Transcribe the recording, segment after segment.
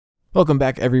Welcome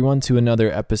back, everyone, to another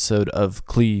episode of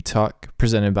Clee Talk,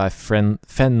 presented by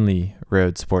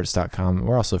FenleyRoadSports.com.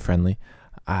 We're also friendly.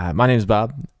 My name is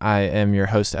Bob. I am your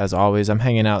host, as always. I'm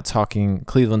hanging out talking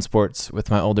Cleveland sports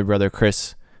with my older brother,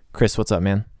 Chris. Chris, what's up,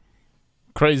 man?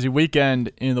 Crazy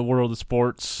weekend in the world of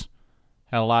sports.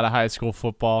 Had a lot of high school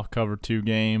football, covered 2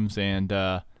 games, and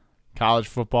college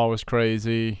football was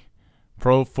crazy.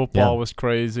 Pro football was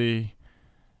crazy.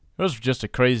 It was just a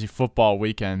crazy football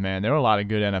weekend, man. There were a lot of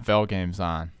good NFL games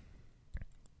on.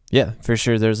 Yeah, for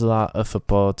sure. There's a lot of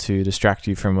football to distract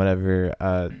you from whatever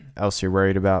else you're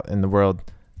worried about in the world.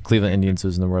 Cleveland Indians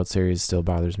losing the World Series still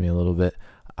bothers me a little bit.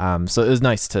 So it was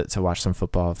nice to watch some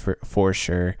football for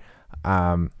sure.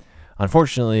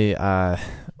 Unfortunately,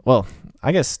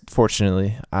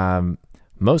 fortunately,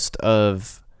 most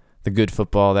of the good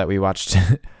football that we watched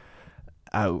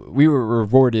we were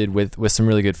rewarded with some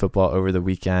really good football over the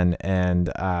weekend,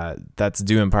 and that's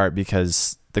due in part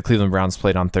because the Cleveland Browns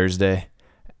played on Thursday,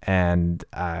 and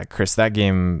Chris, that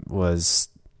game was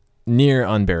near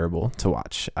unbearable to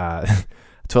watch.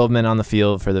 12 men on the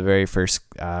field for the very first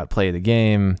play of the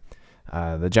game,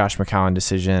 the Josh McCown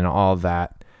decision, all of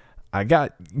that. I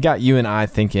got you and I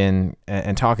thinking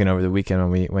and talking over the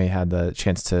weekend when we had the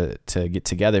chance to get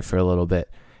together for a little bit.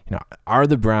 You know, are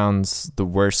the Browns the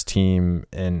worst team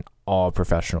in all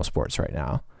professional sports right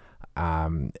now?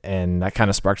 And that kind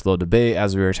of sparked a little debate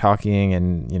as we were talking,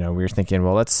 and we were thinking,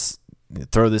 well, let's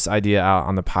throw this idea out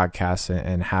on the podcast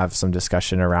and have some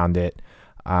discussion around it.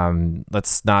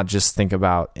 Let's not just think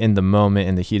about in the moment,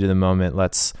 in the heat of the moment.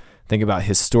 Let's think about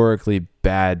historically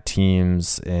bad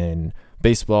teams in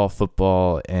baseball,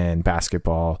 football, and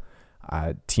basketball,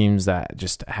 teams that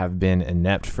just have been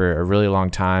inept for a really long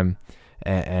time,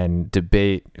 and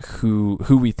debate who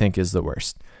we think is the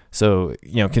worst. So,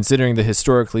 considering the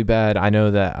historically bad, I know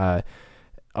that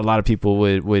a lot of people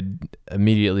would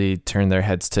immediately turn their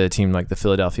heads to a team like the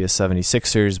Philadelphia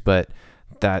 76ers, but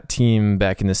that team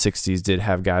back in the 60s did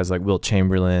have guys like Wilt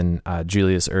Chamberlain,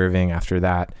 Julius Erving. After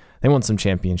that, they won some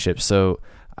championships. So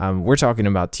we're talking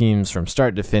about teams from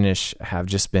start to finish have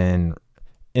just been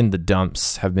in the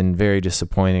dumps, have been very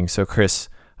disappointing. So, Chris,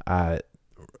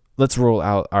 let's roll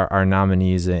out our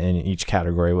nominees in each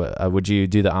category. Would you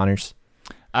do the honors?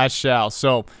 I shall.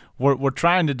 So we're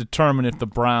trying to determine if the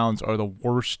Browns are the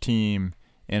worst team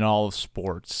in all of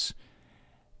sports.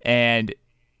 And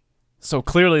so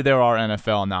clearly they're our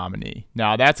NFL nominee.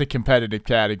 Now, that's a competitive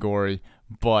category,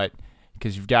 but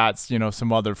because you've got,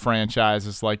 some other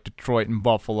franchises like Detroit and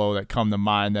Buffalo that come to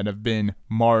mind that have been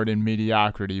marred in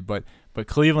mediocrity, but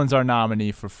Cleveland's our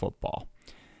nominee for football.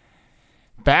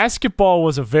 Basketball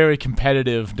was a very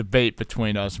competitive debate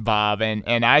between us, Bob,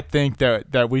 and I think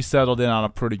that we settled in on a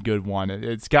pretty good one.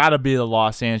 It's got to be the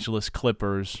Los Angeles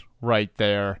Clippers right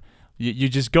there. You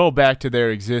just go back to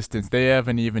their existence. They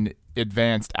haven't even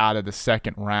advanced out of the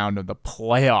second round of the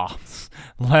playoffs,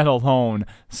 let alone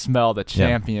smell the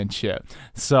championship. Yeah.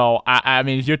 So, I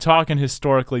mean, you're talking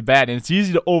historically bad, and it's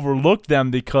easy to overlook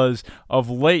them because of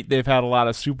late they've had a lot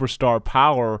of superstar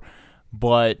power,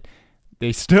 but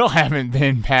they still haven't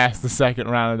been past the second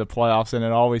round of the playoffs, and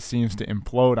it always seems to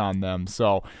implode on them.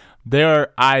 So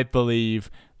they're, I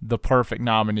believe, the perfect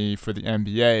nominee for the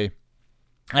NBA.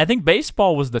 I think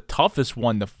baseball was the toughest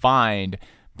one to find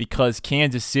because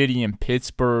Kansas City and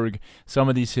Pittsburgh, some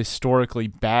of these historically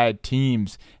bad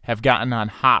teams, have gotten on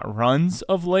hot runs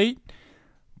of late.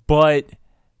 But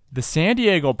the San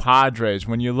Diego Padres,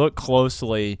 when you look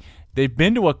closely, they've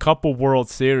been to a couple World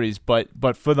Series, but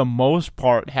for the most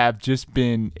part have just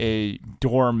been a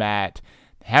doormat.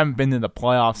 They haven't been to the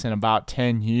playoffs in about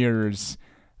 10 years.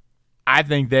 I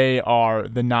think they are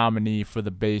the nominee for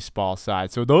the baseball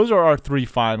side. So those are our 3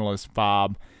 finalists,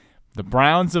 Bob. The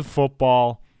Browns of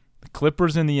football, the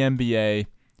Clippers in the NBA,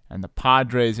 and the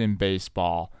Padres in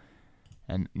baseball.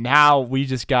 And now we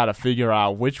just got to figure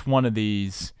out which one of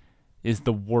these is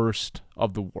the worst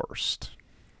of the worst.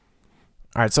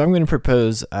 All right, so I'm going to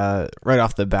propose right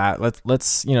off the bat.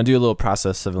 Let's do a little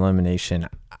process of elimination.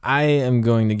 I am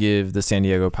going to give the San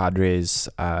Diego Padres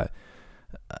a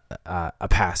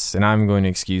pass, and I'm going to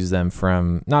excuse them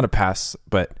from not a pass,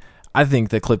 but I think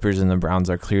the Clippers and the Browns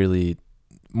are clearly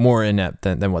more inept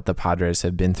than what the Padres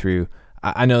have been through.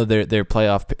 I know their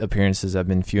playoff appearances have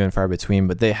been few and far between,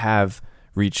 but they have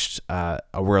reached a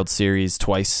World Series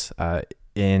twice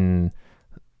in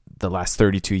the last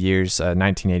 32 years,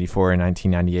 1984 and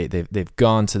 1998. They've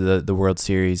gone to the World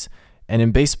Series. And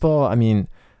in baseball, I mean,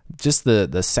 just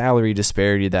the salary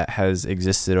disparity that has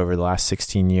existed over the last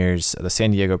 16 years, the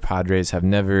San Diego Padres have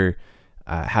never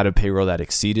had a payroll that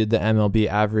exceeded the MLB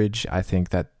average. I think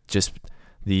that just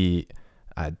the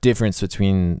difference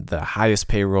between the highest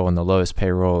payroll and the lowest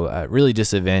payroll really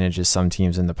disadvantages some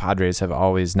teams, and the Padres have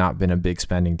always not been a big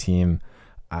spending team.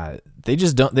 They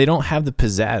don't have the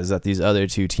pizzazz that these other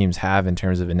two teams have in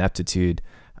terms of ineptitude.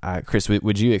 Chris,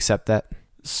 would you accept that?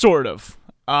 Sort of.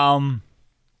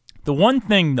 The one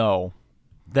thing, though,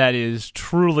 that is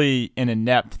truly an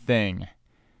inept thing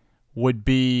would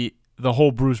be the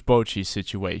whole Bruce Bochy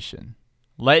situation.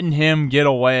 Letting him get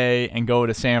away and go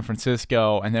to San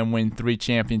Francisco and then win 3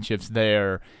 championships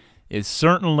there is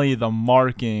certainly the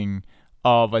marking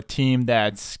of a team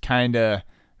that's kind of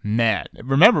mad.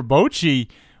 Remember, Bochy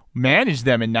managed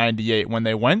them in '98 when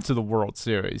they went to the World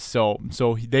Series, so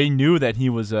they knew that he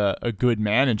was a good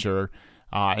manager,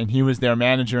 and he was their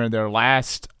manager in their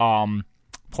last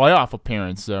playoff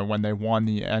appearance when they won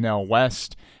the NL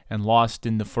West and lost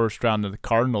in the first round to the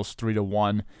Cardinals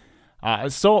 3-1.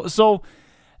 So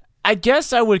I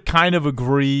guess I would kind of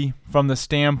agree from the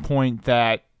standpoint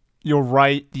that you're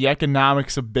right, the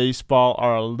economics of baseball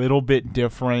are a little bit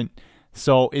different.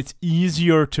 So it's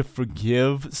easier to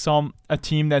forgive a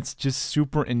team that's just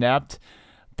super inept.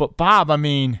 But Bob, I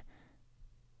mean,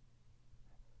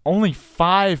 only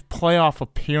 5 playoff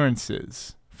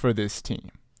appearances for this team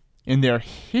in their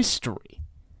history.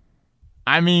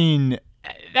 I mean,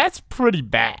 that's pretty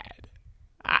bad.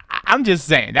 I'm just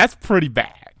saying, that's pretty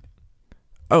bad.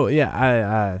 Oh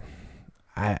yeah,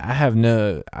 I have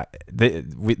no.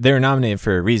 They're nominated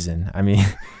for a reason. I mean,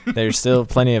 there's still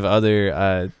plenty of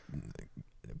other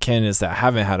candidates that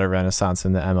haven't had a renaissance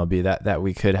in the MLB that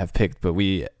we could have picked, but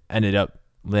we ended up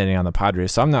landing on the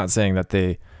Padres. So I'm not saying that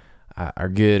they are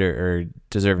good or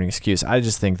deserve an excuse. I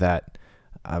just think that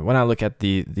when I look at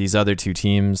these other two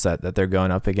teams that they're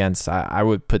going up against, I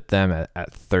would put them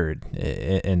at third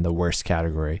in the worst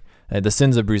category. The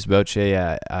sins of Bruce Bochy,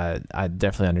 I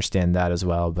definitely understand that as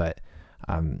well. But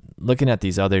looking at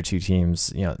these other two teams,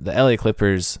 the LA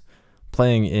Clippers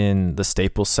playing in the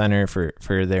Staples Center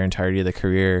for their entirety of the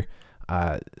career,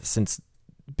 since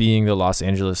being the Los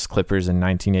Angeles Clippers in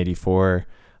 1984,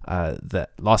 the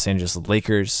Los Angeles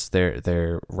Lakers,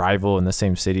 their rival in the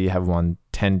same city, have won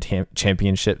 10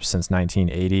 championships since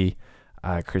 1980.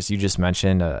 Chris, you just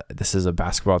mentioned this is a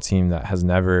basketball team that has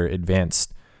never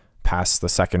advanced past the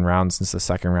second round since the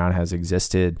second round has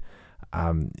existed.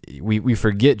 We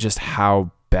forget just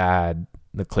how bad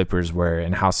the Clippers were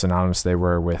and how synonymous they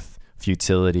were with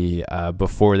futility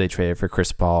before they traded for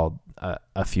Chris Paul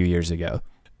a few years ago.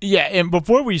 Yeah, and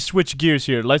before we switch gears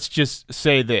here, let's just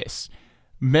say this.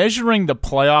 Measuring the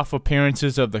playoff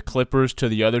appearances of the Clippers to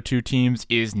the other two teams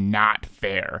is not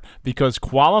fair because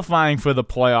qualifying for the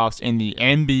playoffs in the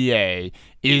NBA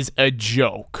is a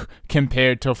joke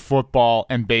compared to football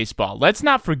and baseball. Let's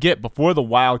not forget, before the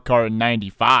wild card in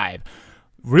 95,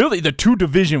 really the 2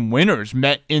 division winners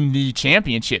met in the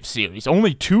championship series.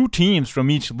 Only 2 teams from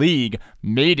each league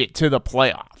made it to the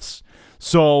playoffs.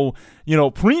 So,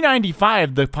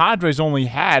 pre-95, the Padres only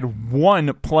had 1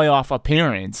 playoff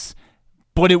appearance,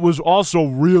 but it was also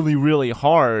really, really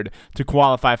hard to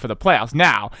qualify for the playoffs.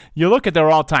 Now, you look at their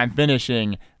all-time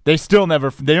finishing, they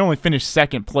only finished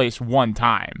second place 1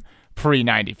 time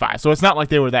pre-95. So it's not like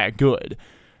they were that good.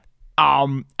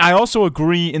 I also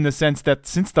agree in the sense that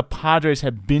since the Padres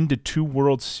have been to 2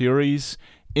 World Series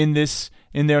in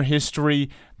their history,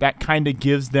 that kind of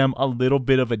gives them a little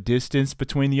bit of a distance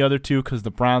between the other two because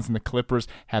the Browns and the Clippers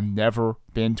have never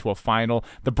been to a final.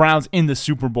 The Browns in the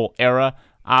Super Bowl era,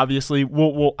 obviously,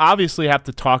 we'll obviously have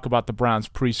to talk about the Browns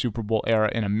pre-Super Bowl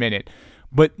era in a minute.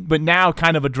 But now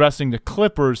kind of addressing the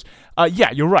Clippers,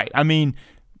 yeah, you're right. I mean,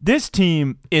 this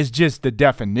team is just the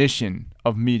definition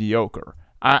of mediocre.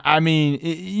 I mean,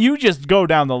 you just go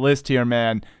down the list here,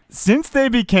 man. Since they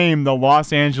became the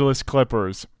Los Angeles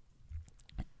Clippers,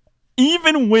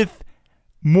 even with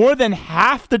more than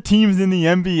half the teams in the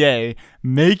NBA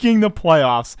making the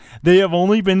playoffs, they have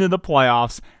only been to the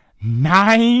playoffs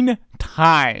 9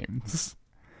 times.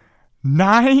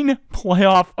 9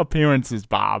 playoff appearances,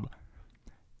 Bob.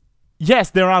 Yes,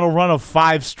 they're on a run of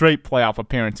 5 straight playoff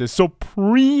appearances. So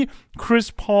pre-Chris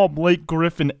Paul, Blake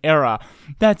Griffin era,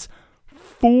 that's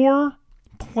 4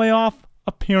 playoff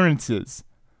appearances.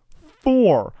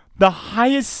 4. The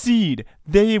highest seed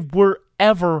they were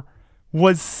ever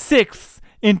was 6th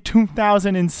in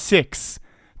 2006.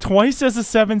 Twice as a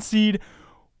 7th seed,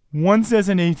 once as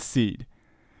an 8th seed.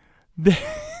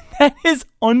 That is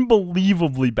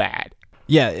unbelievably bad.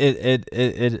 Yeah,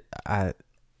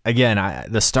 again,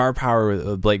 the star power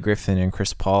of Blake Griffin and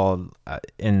Chris Paul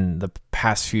in the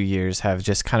past few years have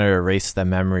just kind of erased the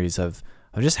memories of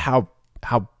just how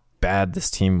bad this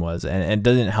team was. And it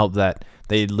doesn't help that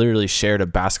they literally shared a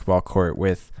basketball court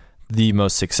with the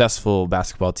most successful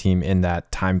basketball team in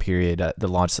that time period, the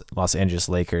Los Angeles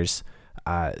Lakers.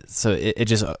 So it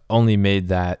just only made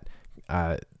that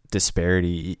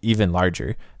disparity even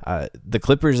larger. The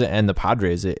Clippers and the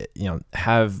Padres,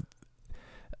 have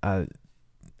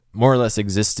more or less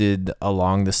existed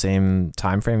along the same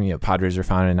time frame. Padres were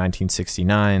founded in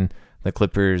 1969. The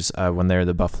Clippers, when they were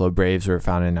the Buffalo Braves, were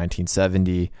founded in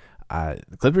 1970.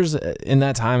 The Clippers in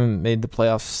that time made the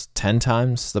playoffs 10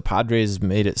 times. The Padres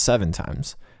made it 7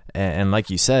 times. And like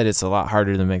you said, it's a lot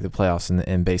harder to make the playoffs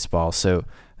in baseball. So,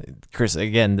 Chris,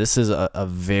 again, this is a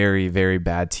very, very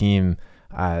bad team.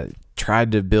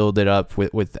 Tried to build it up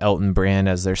with Elton Brand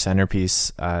as their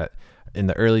centerpiece. In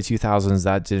the early 2000s,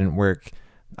 that didn't work.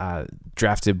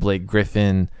 Drafted Blake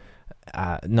Griffin,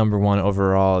 number 1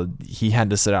 overall. He had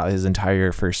to sit out his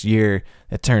entire first year.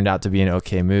 It turned out to be an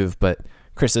okay move. But,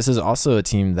 Chris, this is also a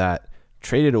team that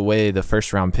traded away the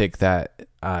first-round pick that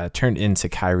turned into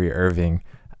Kyrie Irving.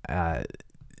 I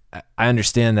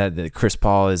understand that Chris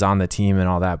Paul is on the team and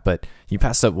all that, but you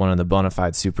passed up one of the bona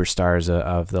fide superstars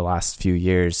of the last few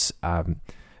years.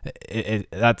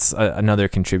 That's another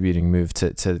contributing move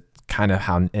to kind of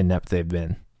how inept they've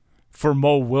been. For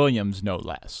Mo Williams, no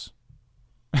less.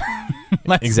 Let's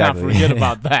not Exactly. forget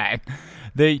about that.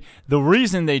 The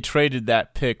reason they traded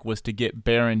that pick was to get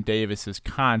Baron Davis's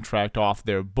contract off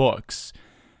their books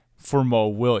for Mo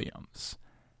Williams.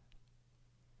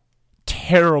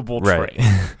 Terrible trade.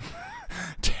 Right.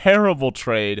 Terrible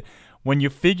trade when you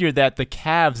figure that the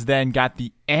Cavs then got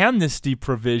the amnesty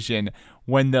provision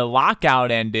when the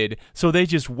lockout ended, so they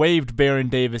just waived Baron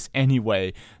Davis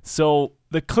anyway. So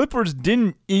the Clippers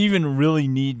didn't even really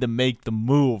need to make the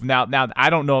move. Now I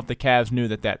don't know if the Cavs knew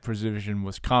that provision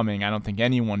was coming. I don't think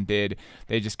anyone did.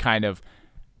 They just kind of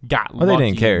got lucky they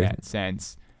didn't care in that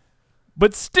sense.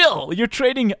 But still, you're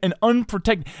trading an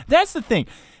unprotected. That's the thing.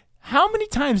 How many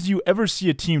times do you ever see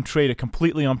a team trade a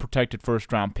completely unprotected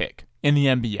first-round pick in the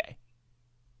NBA?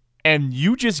 And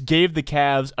you just gave the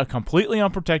Cavs a completely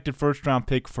unprotected first-round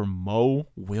pick for Mo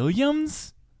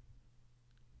Williams?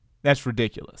 That's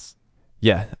ridiculous.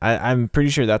 Yeah, I'm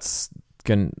pretty sure that's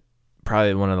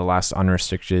probably one of the last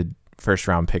unrestricted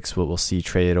first-round picks we'll see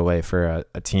traded away for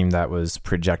a team that was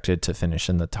projected to finish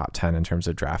in the top 10 in terms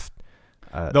of draft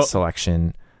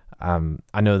selection.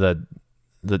 I know that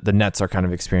the Nets are kind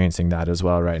of experiencing that as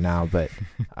well right now, but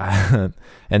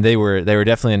and they were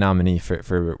definitely a nominee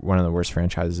for one of the worst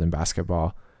franchises in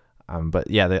basketball. But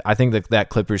yeah, I think that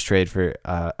Clippers trade for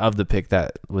of the pick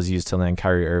that was used to land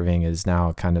Kyrie Irving is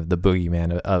now kind of the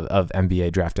boogeyman of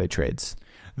NBA draft day trades.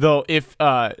 Though if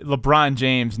LeBron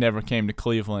James never came to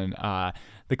Cleveland,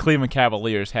 the Cleveland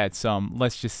Cavaliers had some,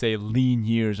 let's just say, lean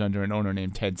years under an owner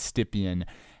named Ted Stipien.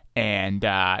 And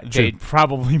they'd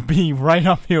probably be right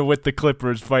up here with the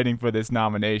Clippers fighting for this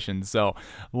nomination. So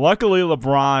luckily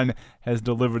LeBron has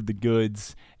delivered the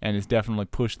goods and has definitely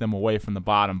pushed them away from the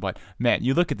bottom. But, man,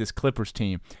 you look at this Clippers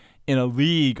team. In a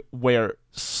league where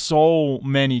so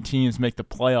many teams make the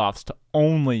playoffs, to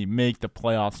only make the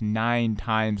playoffs 9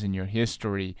 times in your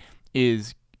history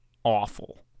is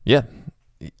awful. Yeah.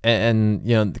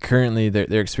 And currently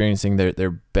they're experiencing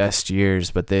their best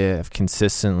years, but they have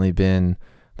consistently been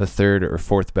the 3rd or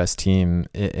 4th best team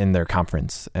in their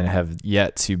conference and have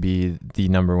yet to be the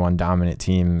number 1 dominant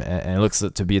team. And it looks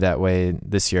to be that way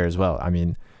this year as well. I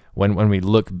mean, when we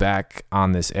look back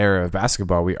on this era of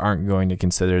basketball, we aren't going to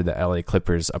consider the LA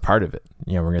Clippers a part of it.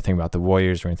 We're going to think about the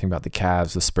Warriors, we're going to think about the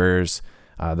Cavs, the Spurs,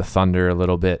 the Thunder a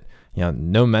little bit.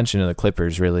 No mention of the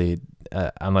Clippers really,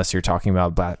 unless you're talking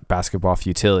about basketball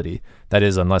futility. That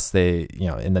is, unless they,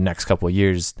 in the next couple of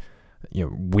years,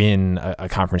 win a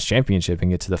conference championship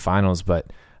and get to the finals.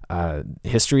 But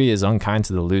history is unkind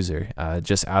to the loser.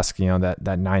 Just ask, that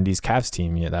 90s Cavs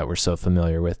team that we're so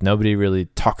familiar with. Nobody really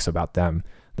talks about them.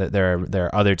 That there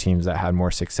are other teams that had more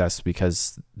success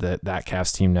because that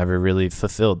Cavs team never really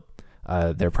fulfilled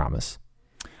their promise.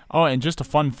 Oh, and just a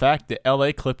fun fact, the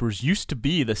LA Clippers used to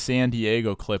be the San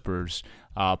Diego Clippers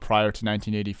prior to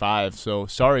 1985. So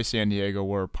sorry, San Diego,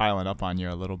 we're piling up on you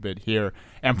a little bit here.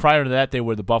 And prior to that, they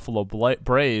were the Buffalo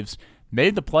Braves,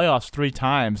 made the playoffs 3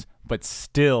 times, but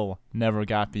still never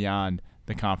got beyond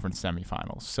the conference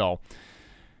semifinals. So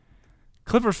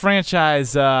Clippers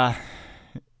franchise,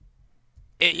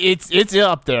 it's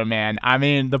up there, man. I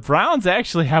mean, the Browns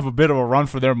actually have a bit of a run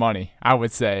for their money, I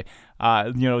would say.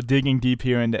 Digging deep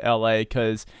here into LA,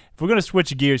 because if we're going to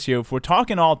switch gears here, if we're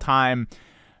talking all time,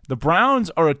 the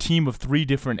Browns are a team of 3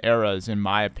 different eras, in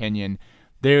my opinion.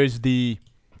 There's the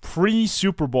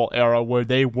pre-Super Bowl era where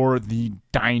they were the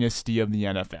dynasty of the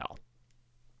NFL.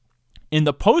 In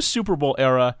the post-Super Bowl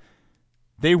era,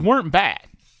 they weren't bad.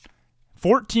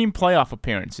 14 playoff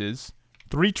appearances,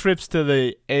 3 trips to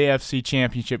the AFC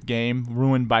Championship game,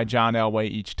 ruined by John Elway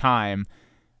each time,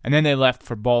 and then they left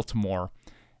for Baltimore.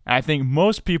 And I think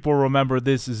most people remember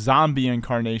this zombie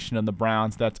incarnation of the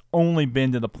Browns that's only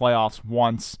been to the playoffs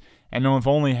once and have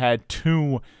only had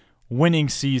 2 winning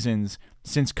seasons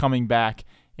since coming back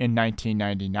in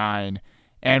 1999.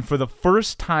 And for the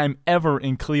first time ever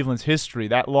in Cleveland's history,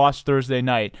 that loss Thursday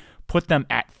night put them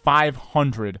at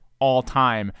 500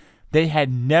 all-time. They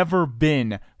had never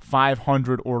been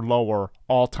 500 or lower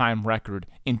all-time record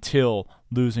until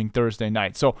losing Thursday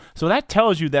night. So that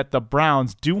tells you that the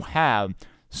Browns do have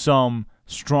some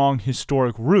strong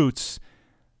historic roots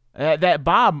that,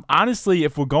 Bob, honestly,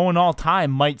 if we're going all-time,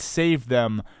 might save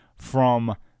them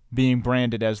from being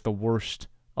branded as the worst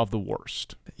of the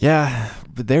worst. Yeah,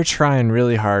 but they're trying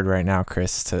really hard right now,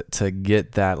 Chris, to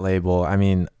get that label. I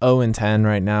mean, 0-10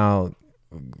 right now,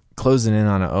 closing in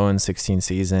on an 0-16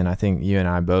 season. I think you and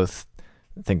I both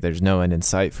think there's no end in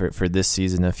sight for this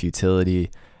season of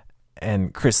futility.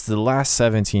 And Chris, the last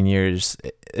 17 years,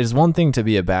 it's one thing to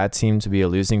be a bad team, to be a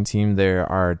losing team. There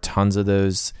are tons of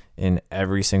those in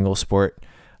every single sport.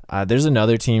 There's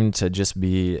another team to just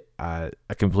be a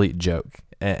complete joke.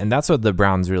 And that's what the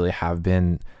Browns really have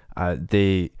been.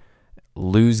 They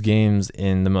lose games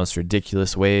in the most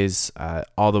ridiculous ways,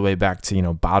 all the way back to,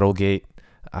 Bottlegate,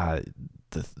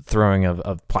 the throwing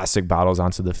of plastic bottles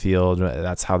onto the field.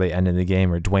 That's how they ended the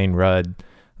game. Or Dwayne Rudd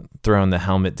throwing the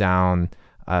helmet down.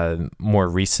 More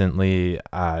recently,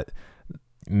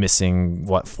 missing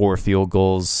 4 field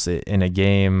goals in a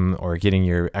game, or getting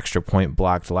your extra point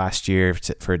blocked last year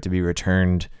for it to be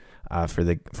returned.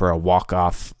 For a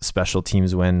walk-off special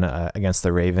teams win against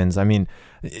the Ravens. I mean,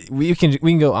 we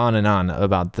can go on and on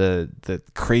about the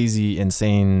crazy,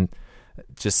 insane,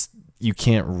 just you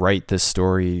can't write this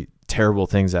story, terrible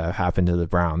things that have happened to the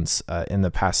Browns in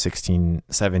the past 16,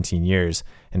 17 years.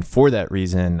 And for that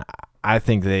reason, I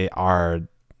think they are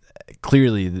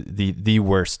clearly the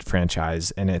worst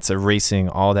franchise, and it's erasing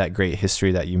all that great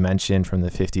history that you mentioned from the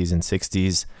 50s and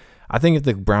 60s. I think if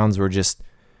the Browns were just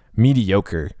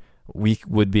mediocre, we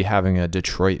would be having a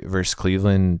Detroit versus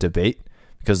Cleveland debate,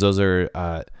 because those are,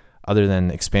 other than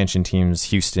expansion teams,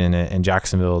 Houston and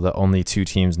Jacksonville, the only 2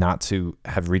 teams not to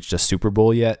have reached a Super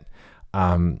Bowl yet.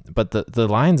 But the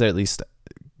Lions at least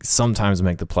sometimes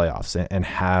make the playoffs and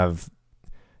have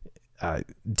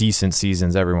decent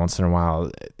seasons every once in a while.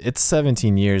 It's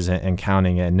 17 years and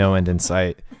counting, and no end in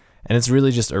sight. And it's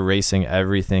really just erasing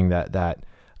everything that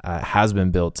has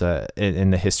been built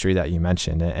in the history that you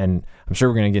mentioned. And I'm sure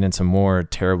we're going to get into more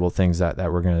terrible things that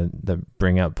we're going to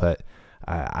bring up, but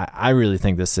I really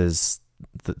think this is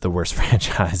the worst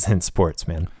franchise in sports,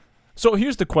 man. So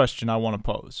here's the question I want to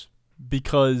pose,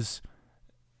 because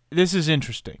this is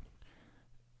interesting.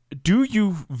 Do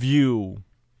you view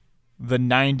the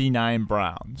 99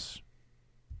 Browns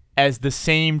as the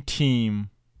same team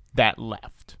that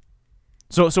left?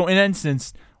 So in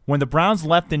instance, when the Browns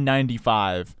left in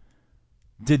 95,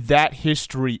 did that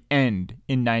history end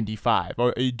in 95?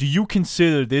 Or do you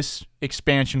consider this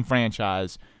expansion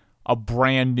franchise a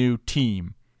brand new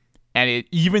team? And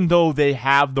even though they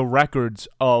have the records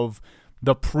of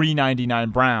the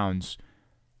pre-99 Browns,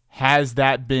 has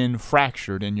that been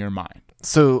fractured in your mind?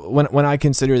 So when I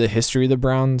consider the history of the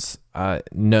Browns,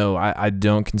 no, I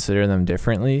don't consider them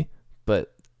differently.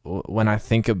 But when I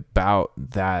think about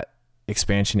that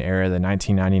expansion era, the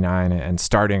 1999, and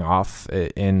starting off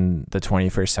in the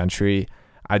 21st century,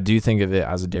 I do think of it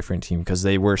as a different team, because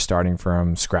they were starting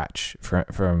from scratch,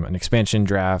 from an expansion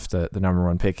draft, the number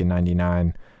 1 pick in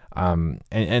 99.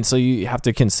 And so you have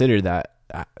to consider that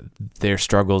their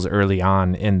struggles early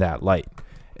on in that light.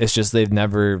 It's just they've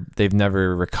never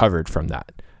recovered from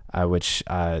that, which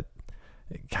kind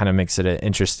of makes it an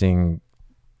interesting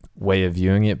way of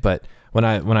viewing it. But when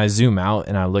I zoom out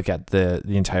and I look at the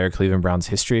entire Cleveland Browns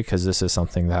history, because this is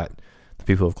something that the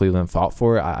people of Cleveland fought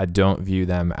for, I don't view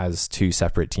them as 2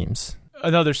 separate teams.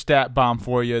 Another stat bomb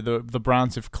for you: the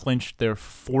Browns have clinched their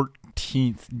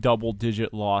 14th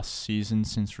double-digit loss season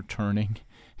since returning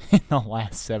in the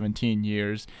last 17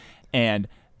 years, and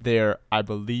I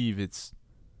believe it's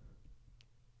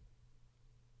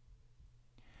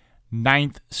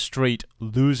 9th straight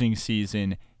losing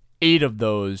season, 8 of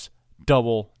those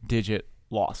double-digit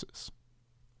losses.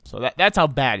 So that's how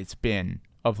bad it's been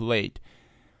of late.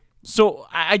 So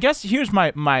I guess here's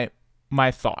my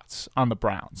thoughts on the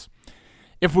Browns.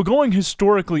 If we're going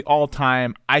historically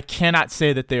all-time, I cannot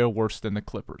say that they are worse than the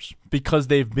Clippers, because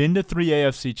they've been to 3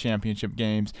 AFC championship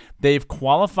games. They've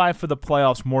qualified for the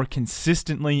playoffs more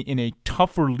consistently in a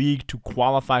tougher league to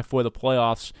qualify for the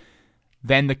playoffs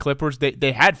than the Clippers.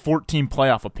 They had 14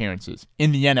 playoff appearances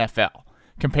in the NFL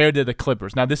compared to the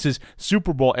Clippers. Now, this is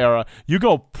Super Bowl era. You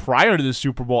go prior to the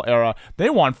Super Bowl era, they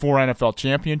won 4 NFL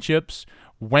championships,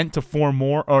 went to 4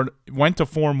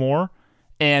 more,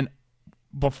 and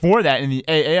before that in the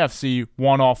AAFC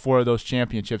won all 4 of those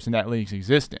championships in that league's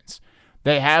existence.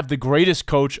 They have the greatest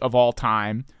coach of all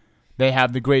time. They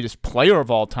have the greatest player of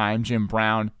all time, Jim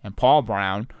Brown and Paul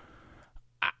Brown.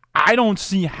 I don't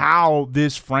see how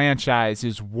this franchise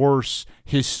is worse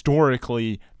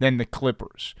historically than the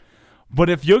Clippers. But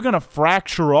if you're going to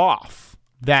fracture off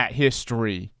that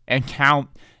history and count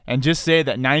and just say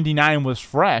that 99 was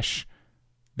fresh,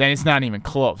 then it's not even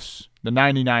close. The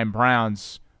 99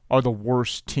 Browns are the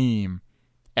worst team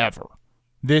ever.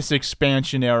 This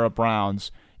expansion era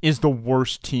Browns is the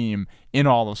worst team in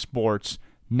all of sports,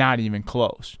 not even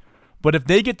close. But if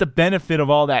they get the benefit of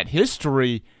all that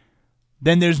history,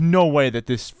 then there's no way that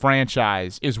this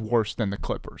franchise is worse than the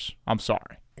Clippers. I'm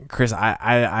sorry. Chris,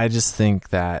 I just think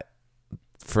that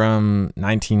from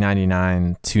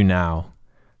 1999 to now,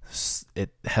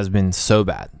 it has been so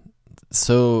bad,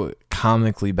 so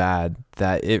comically bad,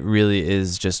 that it really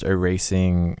is just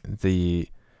erasing the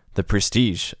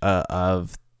prestige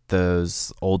of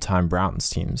those old-time Browns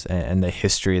teams and the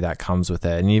history that comes with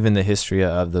it, and even the history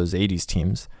of those 80s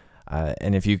teams.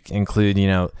 And if you include,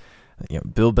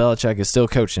 Bill Belichick is still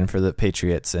coaching for the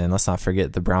Patriots, and let's not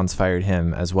forget the Browns fired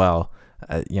him as well.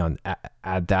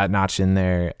 Add that notch in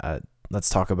there. Let's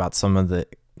talk about some of the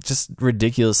just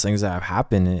ridiculous things that have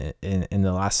happened in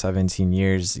the last 17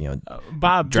 years.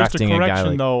 Bob, just a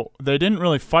correction though, they didn't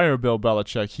really fire Bill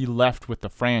Belichick. He left with the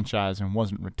franchise and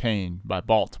wasn't retained by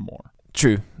Baltimore.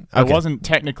 True. Okay. It wasn't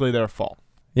technically their fault.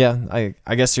 Yeah,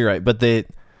 I guess you're right. But they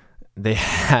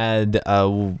had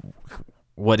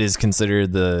what is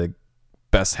considered the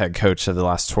best head coach of the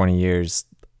last 20 years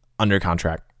under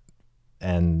contract,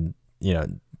 and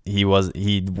he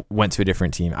went to a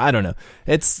different team. I don't know.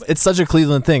 It's such a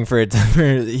Cleveland thing for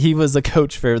he was a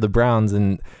coach for the Browns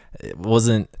and it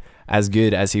wasn't as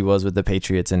good as he was with the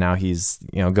Patriots, and now he's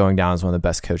going down as one of the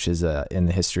best coaches in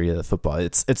the history of the football.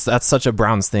 That's such a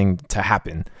Browns thing to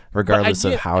happen, regardless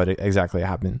of how it exactly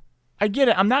happened. I get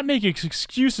it. I'm not making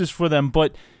excuses for them,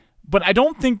 but I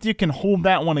don't think you can hold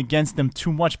that one against them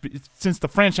too much since the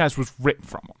franchise was ripped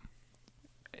from them.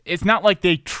 It's not like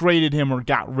they traded him or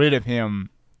got rid of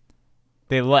him.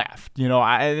 They left.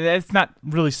 That's not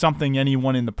really something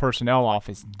anyone in the personnel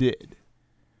office did.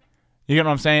 You get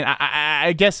what I'm saying?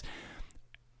 I guess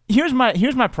here's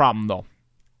my problem though.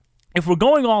 If we're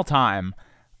going all time,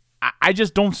 I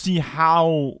just don't see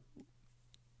how.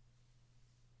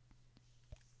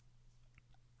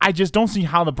 I just don't see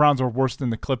how the Browns are worse than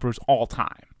the Clippers all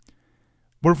time.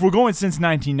 But if we're going since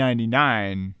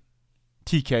 1999,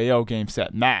 TKO game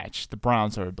set match, the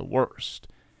Browns are the worst.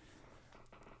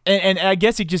 And I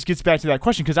guess it just gets back to that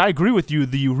question, because I agree with you,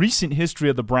 the recent history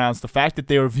of the Browns, the fact that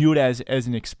they are viewed as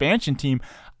an expansion team,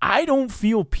 I don't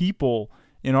feel people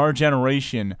in our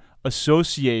generation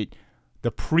associate the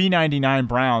pre-99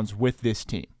 Browns with this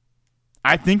team.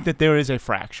 I think that there is a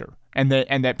fracture, and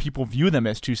that people view them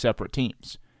as two separate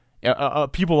teams.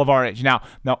 People of our age. Now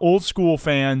old school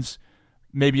fans,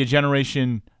 maybe a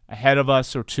generation ahead of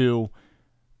us or two,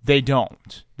 they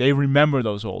don't. They remember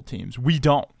those old teams. We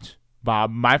don't.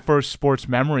 Bob, my first sports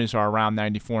memories are around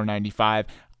 94, 95.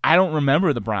 I don't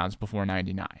remember the Browns before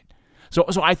 99. So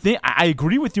I think I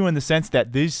agree with you in the sense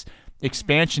that this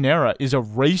expansion era is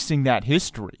erasing that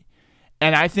history.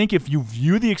 And I think if you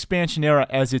view the expansion era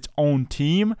as its own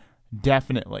team,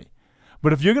 definitely.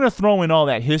 But if you're going to throw in all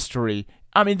that history,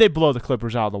 I mean, they blow the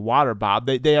Clippers out of the water, Bob.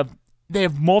 They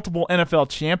have multiple NFL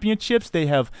championships. They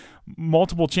have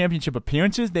multiple championship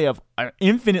appearances. They have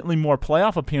infinitely more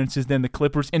playoff appearances than the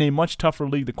Clippers in a much tougher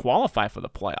league to qualify for the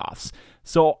playoffs.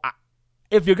 So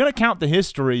if you're going to count the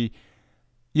history,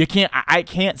 I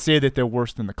can't say that they're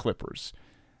worse than the Clippers.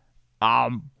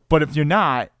 But if you're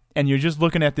not, and you're just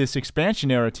looking at this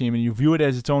expansion era team and you view it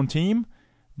as its own team,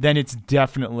 then it's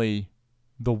definitely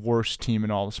the worst team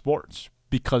in all the sports,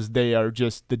 because they are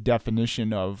just the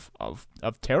definition of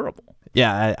terrible.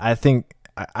 Yeah, I think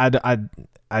they are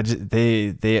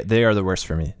the worst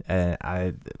for me. And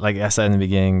like I said in the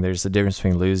beginning, there's a difference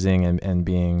between losing and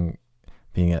being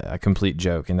a complete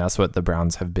joke, and that's what the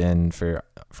Browns have been for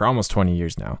almost 20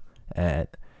 years now. And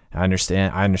I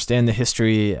understand the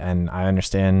history, and I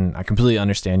completely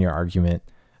understand your argument.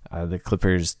 The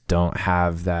Clippers don't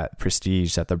have that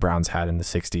prestige that the Browns had in the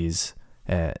 60s,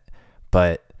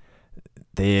 but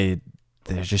they're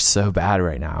just so bad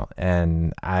right now.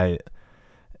 And I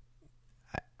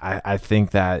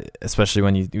think that, especially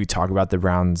when you talk about the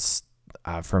Browns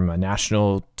from a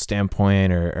national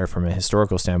standpoint or from a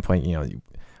historical standpoint,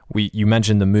 you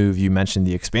mentioned the move, you mentioned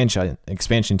the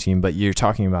expansion team, but you're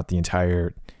talking about the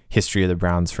entire history of the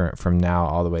Browns from now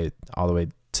all the way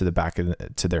to the back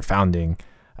to their founding.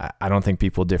 I don't think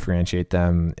people differentiate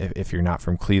them if you're not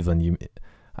from Cleveland.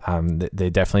 They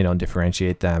definitely don't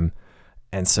differentiate them,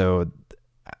 and so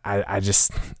I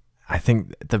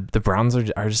think the Browns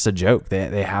are just a joke.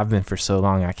 They have been for so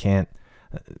long. I can't.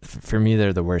 For me,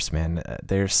 they're the worst, man.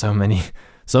 There's so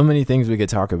many things we could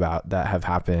talk about that have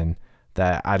happened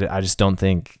that I just don't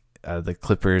think the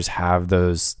Clippers have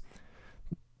those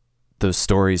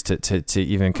stories to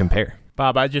even compare.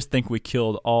 Bob, I just think we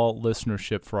killed all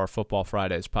listenership for our Football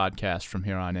Fridays podcast from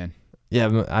here on in.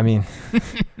 Yeah, I mean,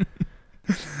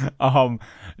 I'm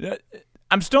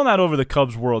still not over the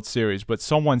Cubs World Series, but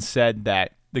someone said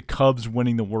that the Cubs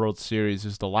winning the World Series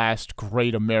is the last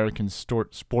great American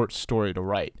sports story to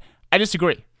write. I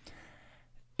disagree.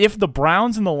 If the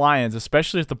Browns and the Lions,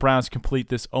 especially if the Browns complete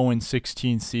this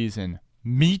 0-16 season,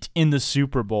 meet in the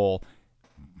Super Bowl,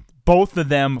 both of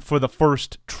them for the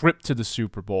first trip to the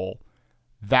Super Bowl,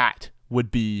 that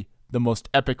would be the most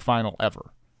epic final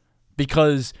ever.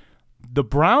 Because the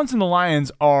Browns and the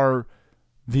Lions are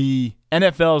the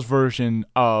NFL's version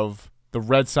of the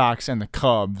Red Sox and the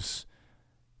Cubs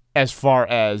as far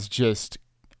as just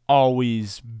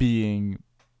always being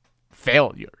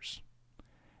failures.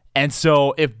 And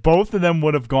so if both of them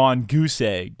would have gone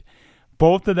goose-egged,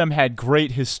 both of them had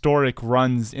great historic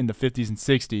runs in the 50s and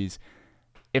 60s,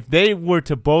 if they were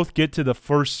to both get to the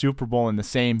first Super Bowl in the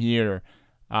same year,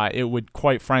 it would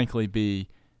quite frankly be,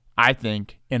 I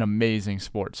think, an amazing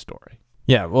sports story.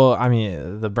 Yeah, well, I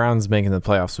mean, the Browns making the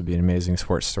playoffs would be an amazing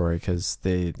sports story because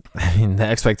the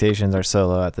expectations are so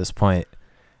low at this point.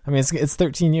 I mean, it's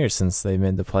 13 years since they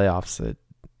made the playoffs.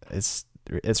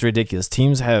 It's ridiculous.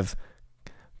 Teams have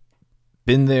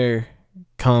been there,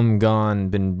 gone,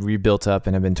 been rebuilt up,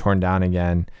 and have been torn down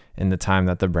again in the time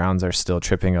that the Browns are still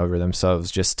tripping over themselves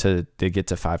just to get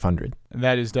to 500.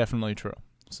 That is definitely true.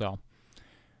 So,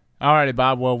 all righty,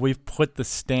 Bob. Well, we've put the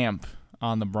stamp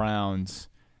on the Browns,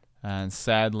 and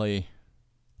sadly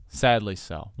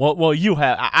so. Well, you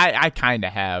have. I kind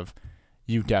of have.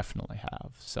 You definitely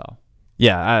have. So.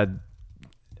 Yeah,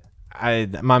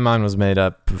 my mind was made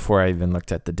up before I even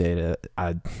looked at the data.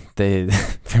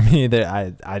 For me,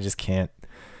 I just can't.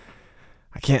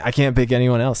 I can't pick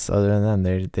anyone else other than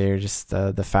them. They're just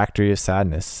the factory of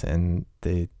sadness, and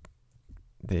they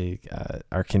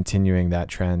are continuing that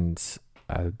trend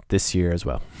this year as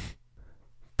well.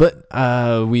 But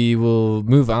we will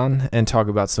move on and talk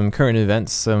about some current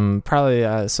events. Some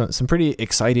pretty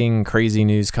exciting, crazy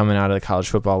news coming out of the college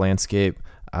football landscape.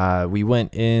 We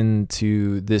went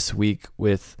into this week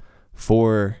with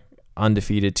 4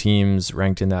 undefeated teams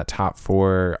ranked in that top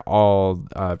 4, all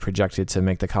projected to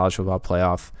make the college football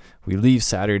playoff. We leave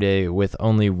Saturday with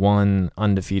only one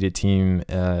undefeated team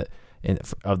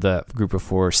of the group of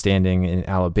 4 standing in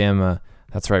Alabama.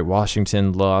 That's right,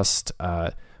 Washington lost,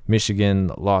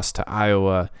 Michigan lost to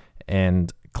Iowa,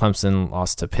 and Clemson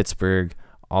lost to Pittsburgh.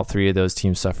 All 3 of those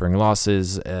teams suffering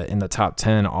losses. In the top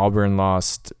 10, Auburn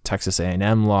lost, Texas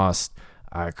A&M lost.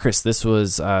 Chris, this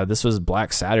was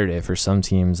Black Saturday for some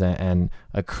teams and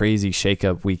a crazy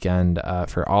shakeup weekend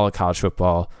for all of college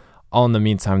football. All in the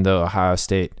meantime, though, Ohio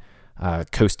State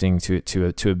coasting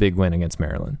to a big win against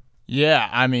Maryland. Yeah,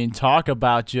 I mean, talk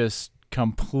about just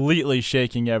completely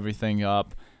shaking everything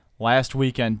up. Last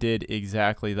weekend did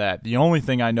exactly that. The only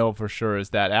thing I know for sure is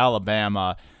that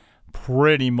Alabama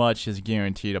pretty much is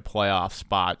guaranteed a playoff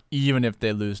spot. Even if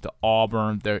they lose to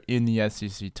Auburn, they're in the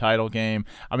SEC title game.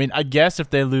 I mean, I guess if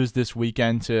they lose this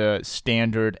weekend to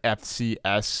standard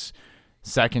FCS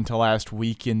second to last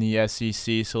week in the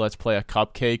SEC, so let's play a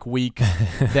cupcake week,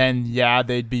 then yeah,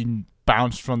 they'd be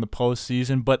bounced from the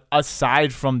postseason. But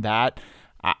aside from that,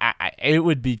 it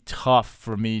would be tough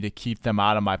for me to keep them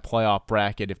out of my playoff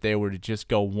bracket if they were to just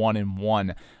go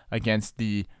 1-1 against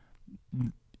the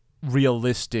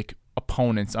realistic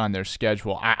opponents on their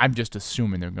schedule. I'm just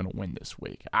assuming they're going to win this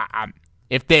week.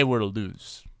 If they were to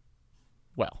lose,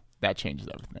 well, that changes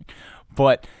everything.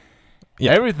 But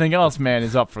yeah, everything else, man,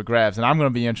 is up for grabs, and I'm going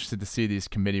to be interested to see these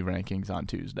committee rankings on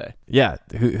Tuesday. Yeah,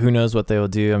 who knows what they will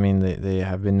do? I mean, they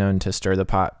have been known to stir the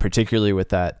pot, particularly with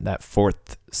that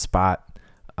 4th spot.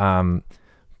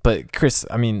 But Chris,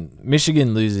 I mean,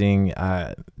 Michigan losing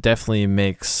definitely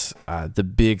makes the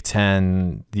Big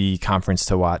Ten the conference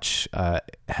to watch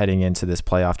heading into this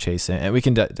playoff chase, and we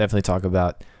can definitely talk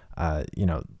about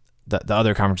the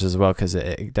other conferences as well, because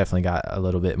it definitely got a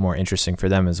little bit more interesting for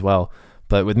them as well.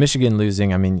 But with Michigan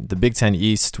losing, I mean, the Big Ten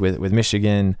East with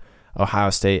Michigan, Ohio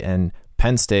State, and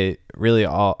Penn State, really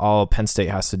all Penn State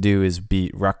has to do is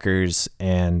beat Rutgers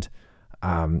and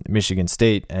Michigan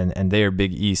State, and they are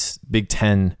Big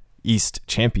Ten East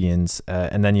champions.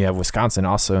 And then you have Wisconsin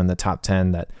also in the top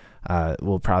 10 that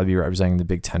will probably be representing the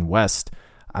Big Ten West.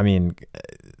 I mean,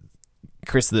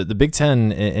 Chris, the Big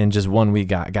Ten in just 1 week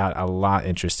got a lot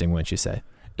interesting, wouldn't you say?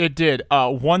 It did.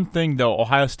 One thing, though,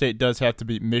 Ohio State does have to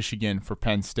beat Michigan for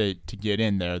Penn State to get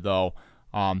in there, though.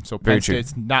 So Penn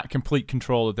State's not complete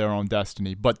control of their own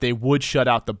destiny, but they would shut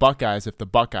out the Buckeyes if the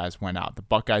Buckeyes went out. The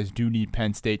Buckeyes do need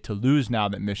Penn State to lose now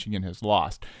that Michigan has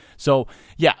lost. So,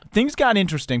 yeah, things got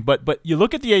interesting, but you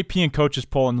look at the AP and coaches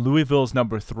poll, and Louisville's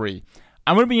number 3.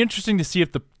 I'm going to be interesting to see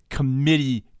if the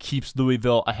committee keeps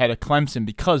Louisville ahead of Clemson,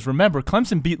 because remember,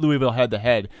 Clemson beat Louisville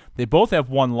head-to-head. They both have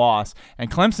 1 loss, and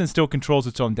Clemson still controls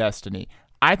its own destiny.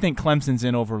 I think Clemson's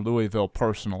in over Louisville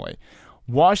personally.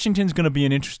 Washington's going to be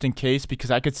an interesting case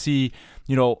because I could see,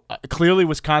 clearly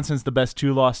Wisconsin's the best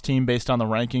 2-loss team based on the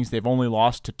rankings. They've only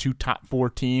lost to 2 top 4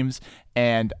 teams,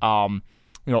 and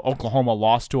Oklahoma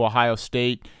lost to Ohio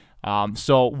State.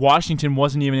 So Washington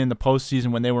wasn't even in the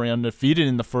postseason when they were undefeated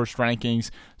in the first rankings.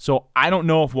 So I don't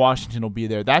know if Washington will be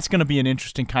there. That's going to be an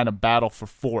interesting kind of battle for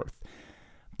 4th.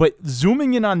 But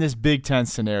zooming in on this Big Ten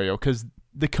scenario, because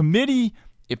the committee,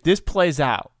 if this plays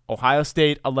out, Ohio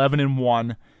State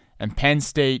 11-1 and Penn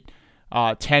State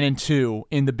 10-2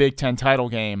 in the Big Ten title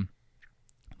game,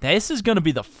 this is going to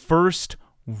be the first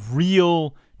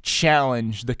real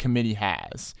challenge the committee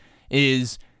has.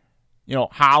 Is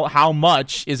how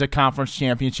much is a conference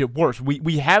championship worth?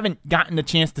 We haven't gotten a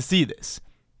chance to see this.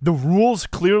 The rules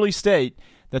clearly state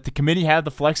that the committee had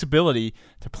the flexibility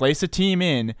to place a team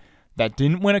in that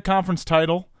didn't win a conference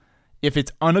title if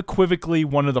it's unequivocally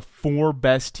one of the 4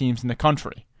 best teams in the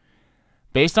country.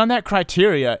 Based on that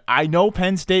criteria, I know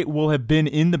Penn State will have been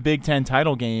in the Big Ten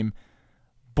title game,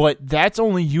 but that's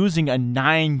only using a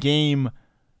 9-game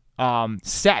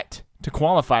set to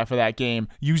qualify for that game.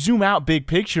 You zoom out big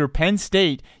picture, Penn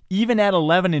State, even at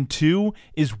 11-2,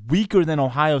 is weaker than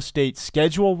Ohio State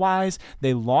schedule-wise.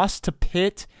 They lost to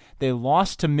Pitt, they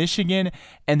lost to Michigan,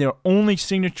 and their only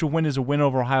signature win is a win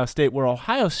over Ohio State, where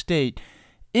Ohio State,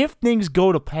 if things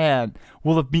go to plan,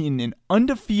 will have beaten an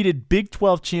undefeated Big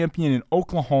 12 champion in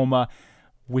Oklahoma,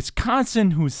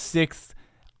 Wisconsin, who's 6th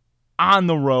on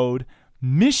the road,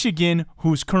 Michigan,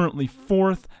 who's currently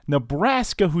 4th,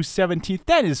 Nebraska, who's 17th.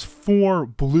 That is 4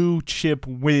 blue chip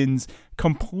wins.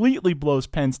 Completely blows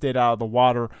Penn State out of the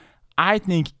water. I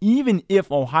think even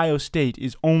if Ohio State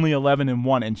is only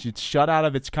 11-1 and it's shut out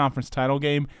of its conference title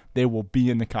game, they will be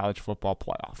in the college football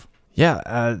playoff. Yeah,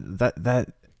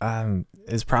 that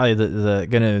is probably the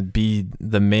going to be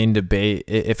the main debate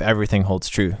if everything holds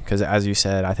true. Because as you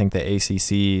said, I think the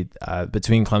ACC,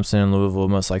 between Clemson and Louisville,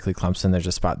 most likely Clemson, there's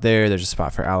a spot there. There's a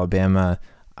spot for Alabama.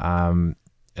 And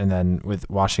then with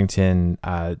Washington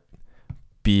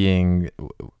being,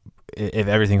 if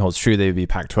everything holds true, they would be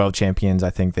Pac-12 champions. I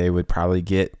think they would probably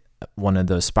get one of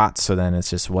those spots. So then it's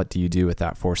just, what do you do with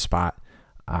that 4th spot?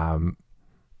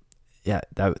 Yeah,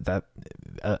 that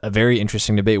a very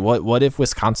interesting debate. What if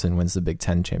Wisconsin wins the Big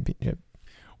Ten championship?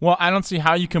 Well, I don't see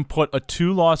how you can put a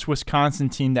 2-loss Wisconsin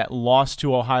team that lost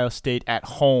to Ohio State at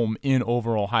home in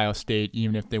over Ohio State,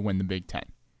 even if they win the Big Ten.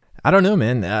 I don't know,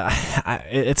 man.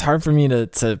 It's hard for me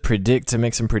to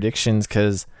make some predictions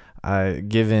because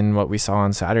given what we saw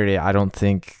on Saturday, I don't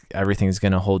think everything's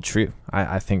going to hold true.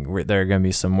 I think there are going to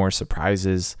be some more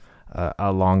surprises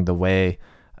along the way.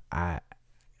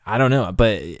 I don't know,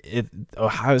 but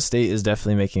Ohio State is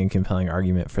definitely making a compelling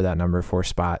argument for that number 4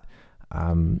 spot.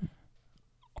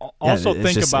 Also,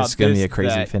 think about it's going to be a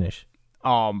crazy finish.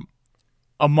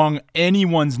 Among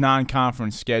anyone's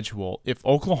non-conference schedule, if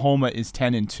Oklahoma is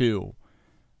 10-2,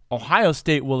 Ohio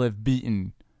State will have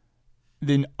beaten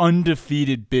the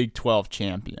undefeated Big 12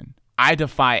 champion. I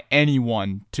defy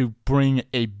anyone to bring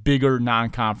a bigger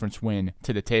non-conference win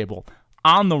to the table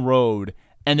on the road,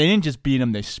 and they didn't just beat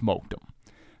them; they smoked them.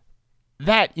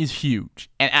 That is huge,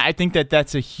 and I think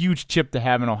that's a huge chip to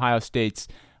have in Ohio State's,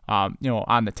 on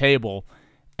the table.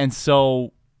 And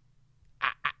so,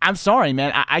 I'm sorry,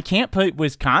 man, I can't put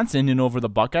Wisconsin in over the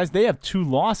Buckeyes. They have 2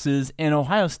 losses, and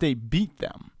Ohio State beat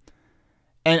them.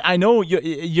 And I know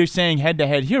you're saying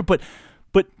head-to-head here, but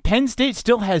Penn State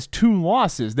still has 2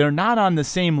 losses. They're not on the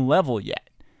same level yet.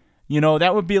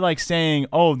 That would be like saying,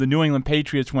 the New England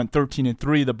Patriots went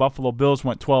 13-3, the Buffalo Bills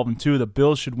went 12-2, the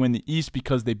Bills should win the East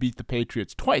because they beat the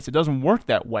Patriots twice. It doesn't work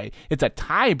that way. It's a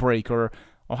tiebreaker.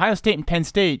 Ohio State and Penn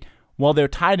State, while they're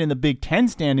tied in the Big Ten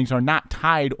standings, are not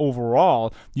tied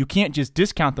overall. You can't just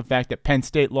discount the fact that Penn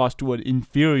State lost to an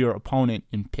inferior opponent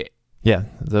in Pitt. Yeah,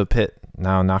 the Pitt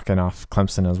now knocking off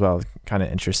Clemson as well. Kind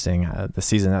of interesting, the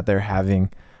season that they're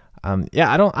having.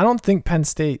 I don't think Penn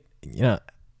State,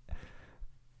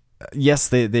 yes,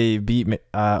 they beat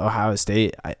Ohio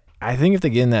State. I think if they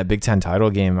get in that Big Ten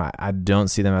title game, I don't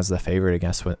see them as the favorite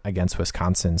against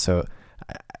Wisconsin. So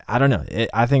I don't know.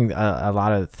 I think a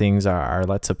lot of things are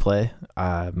let to play,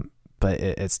 but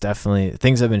it's definitely,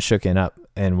 things have been shooken up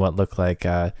in what looked like,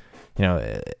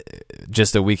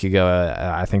 just a week ago,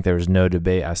 I think there was no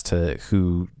debate as to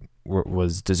who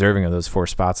was deserving of those 4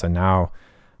 spots, and now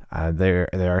there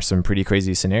are some pretty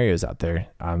crazy scenarios out there.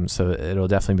 So it'll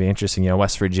definitely be interesting.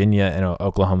 West Virginia and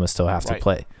Oklahoma still have to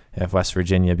play. If West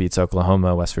Virginia beats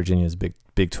Oklahoma, West Virginia is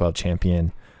Big 12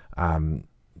 champion.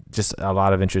 Just a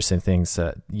lot of interesting things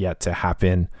yet to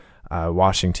happen.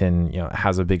 Washington,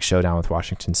 has a big showdown with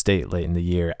Washington State late in the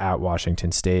year at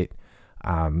Washington State.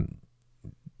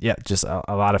 Just a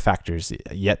lot of factors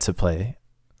yet to play.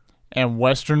 And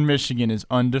Western Michigan is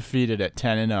undefeated at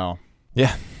 10-0.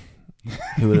 Yeah.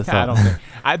 Who would have thought?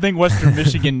 I think Western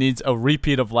Michigan needs a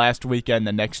repeat of last weekend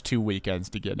the next 2 weekends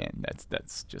to get in.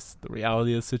 That's just the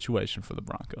reality of the situation for the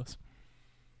Broncos.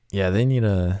 Yeah, they need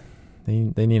a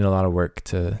lot of work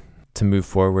to move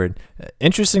forward.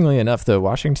 Interestingly enough, though,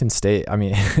 Washington State,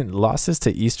 losses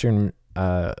to Eastern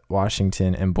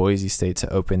Washington and Boise State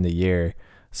to open the year.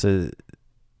 So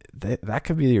that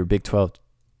could be your Big 12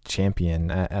 champion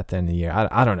at the end of the year.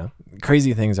 I don't know.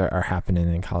 Crazy things are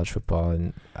happening in college football,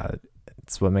 and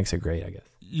it's what makes it great, I guess.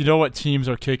 You know what teams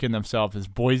are kicking themselves is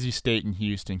Boise State and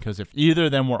Houston, because if either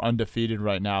of them were undefeated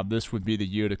right now, this would be the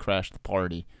year to crash the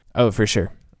party. Oh, for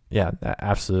sure. Yeah,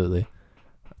 absolutely.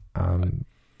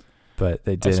 But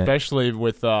they didn't. Especially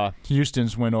with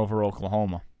Houston's win over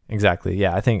Oklahoma. Exactly.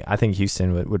 Yeah, I think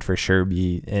Houston would for sure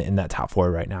be in that top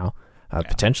 4 right now.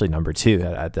 Potentially number 2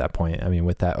 at that point.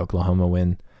 With that Oklahoma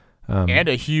win. And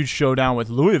a huge showdown with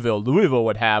Louisville. Louisville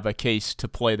would have a case to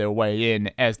play their way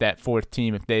in as that 4th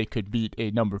team if they could beat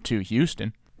a number 2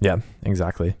 Houston. Yeah,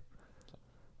 exactly.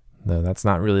 No, that's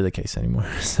not really the case anymore.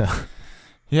 So.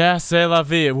 Yeah, c'est la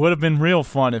vie. It would have been real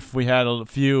fun if we had a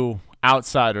few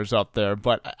outsiders up there.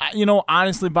 But,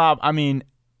 honestly, Bob,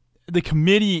 the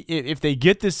committee, if they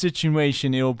get this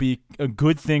situation, it'll be a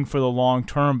good thing for the long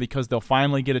term because they'll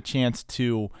finally get a chance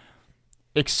to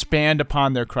expand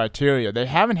upon their criteria. They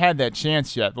haven't had that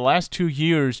chance yet. The last 2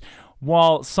 years,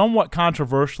 while somewhat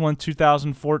controversial in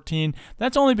 2014,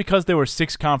 that's only because there were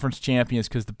 6 conference champions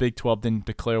because the Big 12 didn't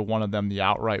declare one of them the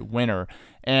outright winner.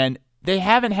 And they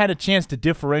haven't had a chance to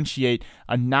differentiate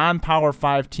a non-Power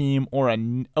 5 team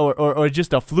or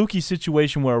just a fluky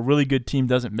situation where a really good team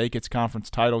doesn't make its conference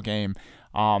title game.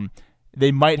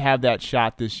 They might have that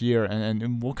shot this year,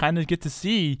 and we'll kind of get to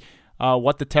see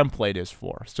what the template is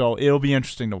for. So it'll be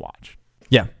interesting to watch.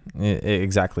 Yeah,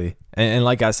 exactly. And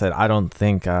like I said, I don't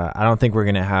think we're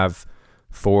gonna have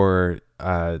 4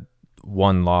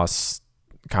 one-loss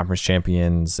conference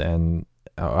champions and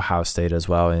Ohio State as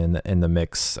well in the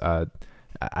mix.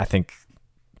 I think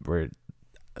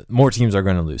more teams are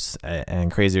going to lose,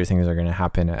 and crazier things are going to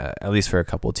happen, at least for a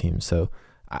couple of teams. So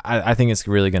I think it's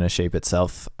really going to shape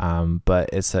itself. But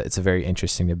it's a very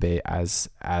interesting debate as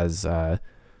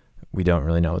we don't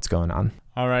really know what's going on.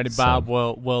 All righty, Bob.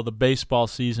 Well, the baseball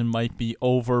season might be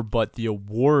over, but the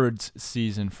awards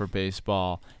season for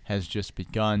baseball has just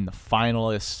begun. The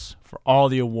finalists for all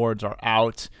the awards are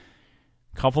out.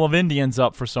 A couple of Indians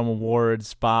up for some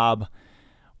awards. Bob,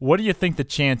 what do you think the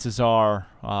chances are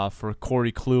for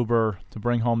Corey Kluber to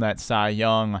bring home that Cy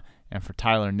Young and for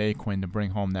Tyler Naquin to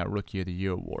bring home that Rookie of the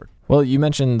Year award? Well, you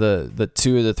mentioned the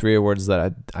 2 of the 3 awards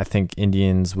that I think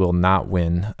Indians will not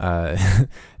win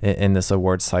in this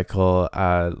award cycle.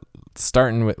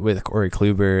 Starting with Corey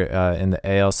Kluber in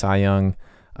the AL Cy Young.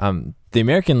 The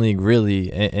American League really,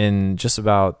 in just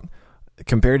about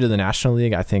compared to the National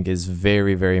League, I think is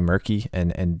very, very murky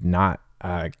and not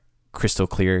crystal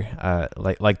clear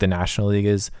like the National League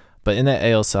is. But in the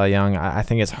AL Cy Young, I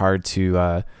think it's hard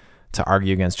to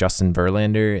argue against Justin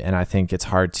Verlander, and I think it's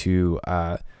hard to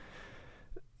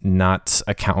not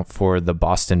account for the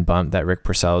Boston bump that Rick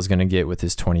Porcello is going to get with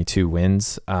his 22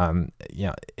 wins.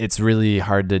 It's really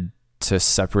hard to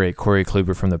separate Corey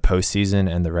Kluber from the postseason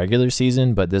and the regular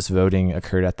season, but this voting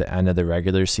occurred at the end of the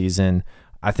regular season.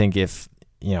 I think if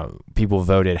people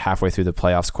voted halfway through the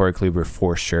playoffs, Corey Kluber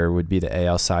for sure would be the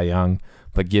AL Cy Young.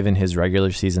 But given his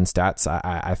regular season stats,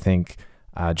 I think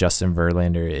Justin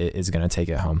Verlander is going to take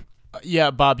it home. Yeah,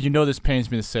 Bob, this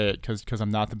pains me to say it because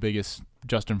I'm not the biggest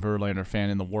Justin Verlander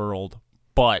fan in the world,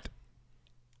 but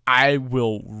I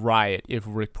will riot if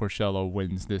Rick Porcello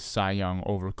wins this Cy Young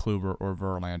over Kluber or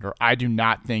Verlander. I do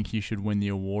not think he should win the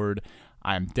award.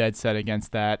 I am dead set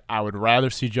against that. I would rather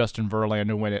see Justin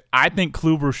Verlander win it. I think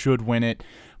Kluber should win it,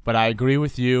 but I agree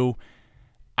with you.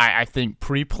 I think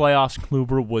pre-playoffs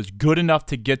Kluber was good enough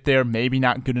to get there, maybe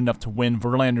not good enough to win.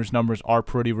 Verlander's numbers are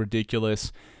pretty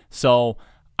ridiculous. So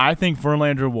I think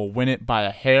Verlander will win it by a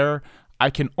hair.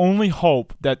 I can only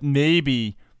hope that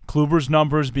maybe Kluber's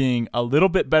numbers being a little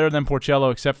bit better than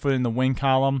Porcello, except for in the win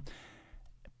column,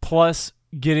 plus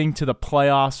getting to the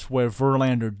playoffs where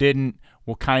Verlander didn't,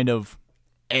 will kind of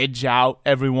edge out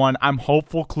everyone. I'm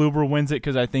hopeful Kluber wins it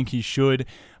because I think he should,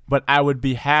 but I would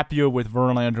be happier with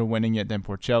Verlander winning it than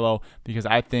Porcello because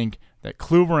I think that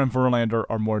Kluber and Verlander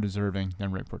are more deserving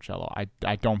than Rick Porcello.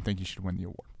 I don't think he should win the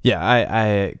award. Yeah,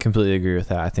 I completely agree with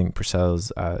that. I think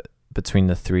Porcello's between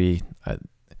the three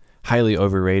highly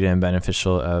overrated and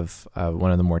beneficial of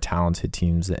one of the more talented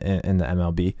teams in the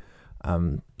MLB.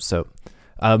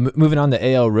 Moving on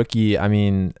to AL rookie, I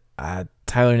mean,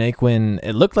 Tyler Naquin,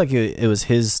 it looked like it was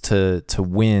his to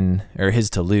win, or his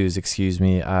to lose, excuse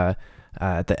me,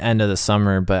 at the end of the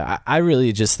summer. But I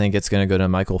really just think it's going to go to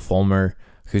Michael Fulmer,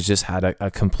 who's just had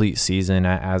a complete season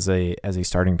as a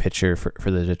starting pitcher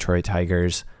for the Detroit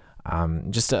Tigers.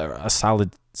 Just a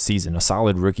solid season, a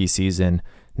solid rookie season.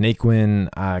 Naquin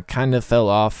kind of fell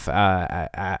off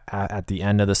at the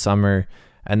end of the summer.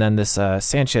 And then this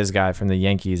Sanchez guy from the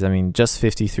Yankees, I mean, just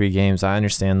 53 games. I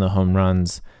understand the home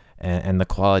runs and the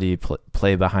quality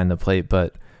play behind the plate,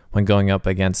 but when going up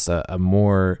against a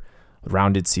more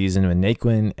rounded season with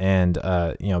Naquin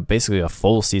and basically a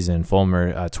full season,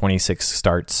 Fulmer, 26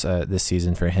 starts this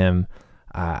season for him,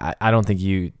 I don't think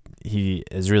he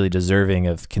is really deserving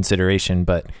of consideration,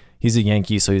 but he's a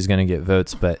Yankee, so he's going to get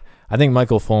votes. But I think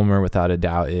Michael Fulmer, without a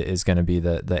doubt, is going to be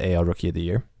the AL Rookie of the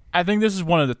Year. I think this is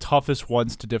one of the toughest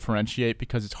ones to differentiate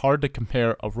because it's hard to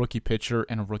compare a rookie pitcher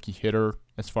and a rookie hitter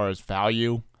as far as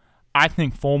value. I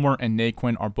think Fulmer and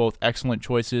Naquin are both excellent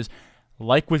choices.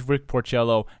 Like with Rick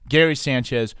Porcello, Gary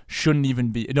Sanchez shouldn't even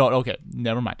be... No, okay,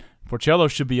 never mind.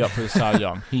 Porcello should be up for the Cy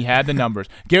Young. He had the numbers.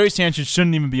 Gary Sanchez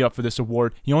shouldn't even be up for this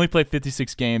award. He only played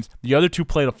 56 games. The other two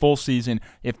played a full season.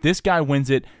 If this guy wins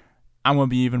it, I'm going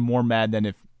to be even more mad than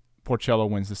if Porcello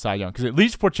wins the Cy Young, because at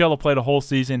least Porcello played a whole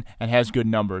season and has good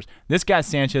numbers. This guy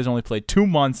Sanchez only played 2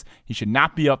 months. He should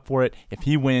not be up for it. If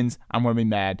he wins, I'm going to be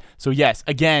mad. So yes,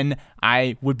 again,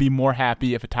 I would be more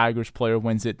happy if a Tigers player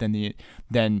wins it than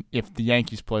if the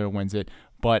Yankees player wins it.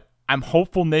 But I'm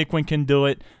hopeful Naquin can do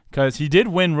it because he did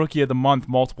win Rookie of the Month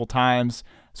multiple times.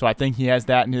 So I think he has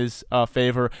that in his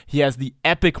favor. He has the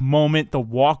epic moment, the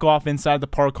walk-off inside the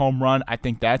park home run. I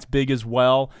think that's big as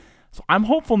well. So I'm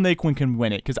hopeful Naquin can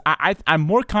win it because I'm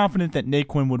more confident that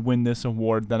Naquin would win this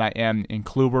award than I am in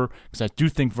Kluber because I do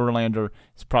think Verlander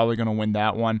is probably going to win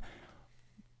that one.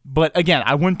 But again,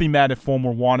 I wouldn't be mad if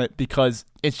Fulmer won it because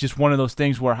it's just one of those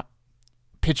things where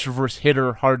pitcher versus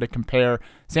hitter, hard to compare.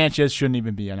 Sanchez shouldn't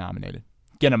even be nominated.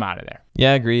 Get him out of there.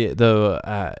 Yeah, I agree, though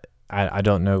I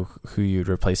don't know who you'd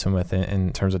replace him with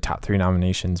in terms of top 3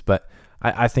 nominations, but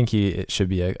I think it should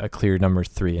be a clear number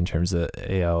 3 in terms of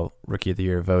AL Rookie of the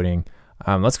Year voting.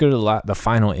 Let's go to the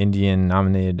final Indian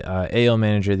nominated AL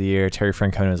Manager of the Year. Terry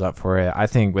Francona is up for it. I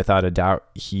think without a doubt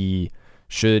he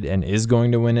should and is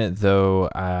going to win it, though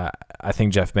I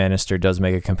think Jeff Bannister does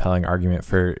make a compelling argument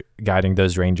for guiding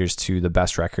those Rangers to the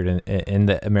best record in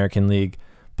the American League.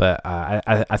 But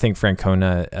I think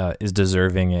Francona is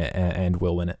deserving it and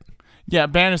will win it. Yeah,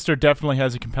 Bannister definitely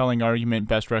has a compelling argument,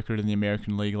 best record in the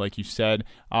American League, like you said.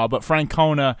 But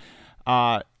Francona,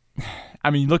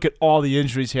 look at all the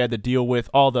injuries he had to deal with,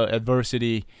 all the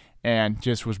adversity, and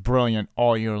just was brilliant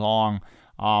all year long.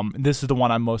 This is the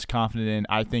one I'm most confident in.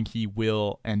 I think he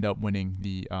will end up winning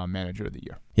the Manager of the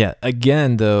Year. Yeah,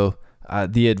 again, though,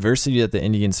 the adversity that the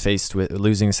Indians faced with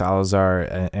losing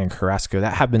Salazar and Carrasco,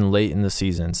 that happened late in the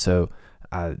season, so...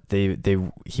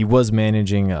 he was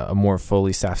managing a more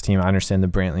fully staffed team. I understand the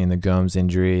Brantley and the Gomes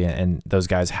injury, and those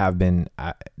guys have been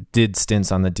did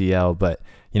stints on the DL, but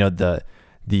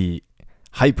the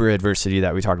hyper adversity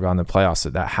that we talked about in the playoffs,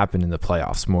 that happened in the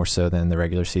playoffs more so than the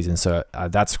regular season. So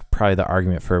that's probably the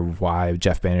argument for why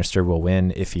Jeff Bannister will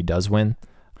win if he does win,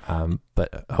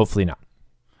 but hopefully not.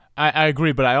 I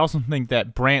agree, but I also think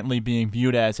that Brantley being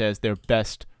viewed as their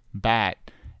best bat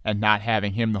and not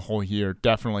having him the whole year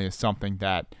definitely is something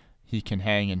that he can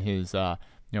hang in his, a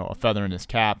feather in his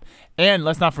cap. And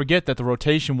let's not forget that the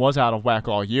rotation was out of whack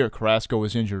all year. Carrasco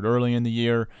was injured early in the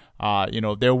year.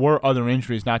 There were other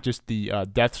injuries, not just the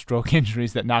death stroke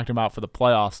injuries that knocked him out for the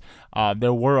playoffs.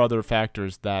 There were other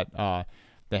factors that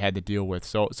they had to deal with.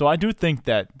 So I do think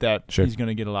that sure, he's going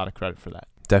to get a lot of credit for that.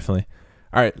 Definitely.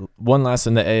 All right, one last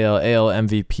in the AL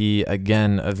MVP.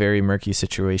 Again, a very murky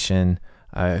situation.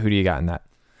 Who do you got in that?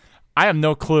 I have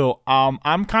no clue.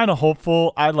 I'm kind of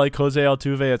hopeful. I like Jose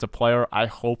Altuve as a player. I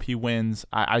hope he wins.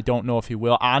 I don't know if he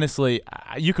will. Honestly,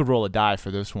 you could roll a die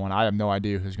for this one. I have no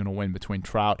idea who's going to win between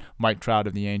Mike Trout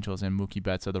of the Angels and Mookie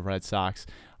Betts of the Red Sox.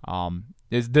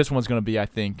 This one's going to be, I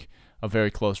think, a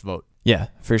very close vote. Yeah,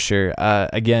 for sure.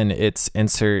 Again, it's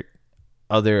insert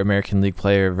other American League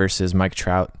player versus Mike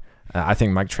Trout. I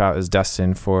think Mike Trout is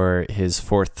destined for his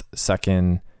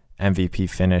second MVP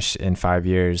finish in 5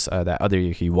 years. That other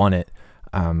year he won it.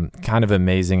 Kind of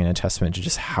amazing and a testament to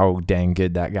just how dang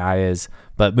good that guy is.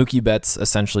 But Mookie Betts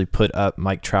essentially put up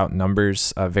Mike Trout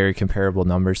numbers, very comparable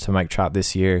numbers to Mike Trout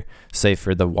this year, save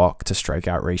for the walk to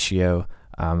strikeout ratio,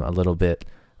 a little bit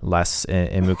less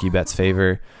in Mookie Betts'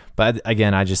 favor. But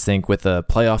again, I just think with a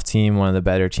playoff team, one of the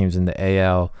better teams in the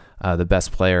AL, the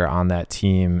best player on that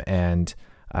team, and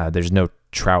there's no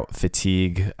Trout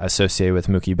fatigue associated with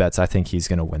Mookie Betts, I think he's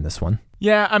going to win this one.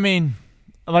 Yeah, I mean,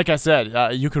 like I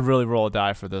said, you could really roll a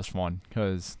die for this one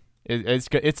because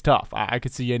it's tough. I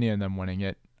could see any of them winning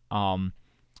it.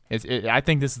 I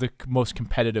think this is the most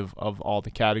competitive of all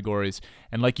the categories.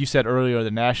 And like you said earlier, the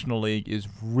National League is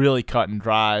really cut and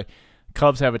dry.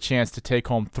 Cubs have a chance to take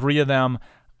home 3 of them.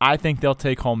 I think they'll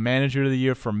take home Manager of the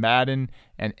Year for Madden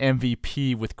and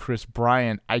MVP with Chris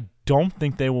Bryant. I don't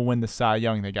think they will win the Cy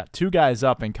Young. They got 2 guys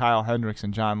up in Kyle Hendricks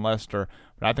and John Lester,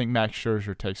 but I think Max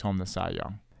Scherzer takes home the Cy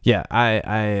Young. Yeah,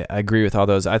 I agree with all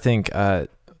those. I think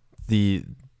the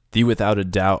without a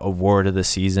doubt award of the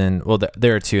season, well,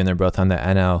 there are 2, and they're both on the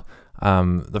NL.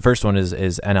 The first one is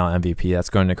NL MVP.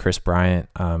 That's going to Chris Bryant.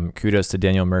 Kudos to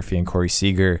Daniel Murphy and Corey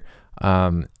Seager.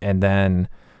 And then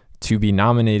to be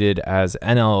nominated as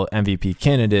NL MVP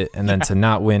candidate and then to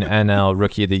not win NL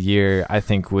Rookie of the Year, I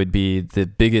think would be the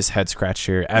biggest head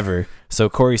scratcher ever. So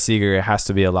Corey Seager has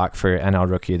to be a lock for NL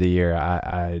Rookie of the Year.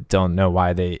 I don't know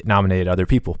why they nominated other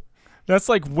people. That's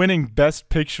like winning Best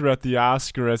Picture at the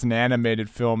Oscar as an animated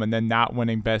film and then not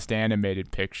winning Best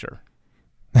Animated Picture.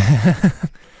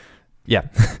 Yeah,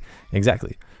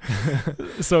 exactly.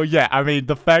 So, yeah, I mean,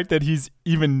 the fact that he's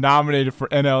even nominated for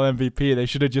NL MVP, they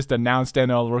should have just announced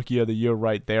NL Rookie of the Year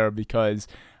right there because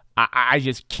I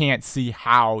just can't see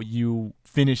how you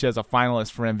finish as a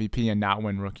finalist for MVP and not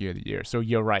win Rookie of the Year. So,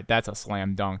 you're right. That's a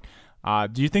slam dunk.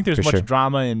 Do you think there's much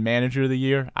drama in Manager of the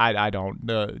Year? I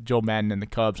don't. Joe Madden and the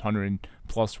Cubs,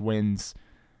 100-plus wins.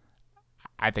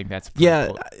 I think that's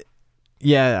cool.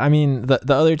 Yeah, I mean, the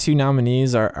other 2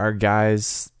 nominees are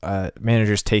guys,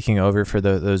 managers taking over for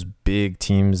those big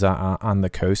teams on the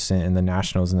coast and the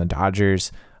Nationals and the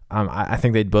Dodgers. I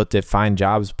think they both did fine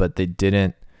jobs, but they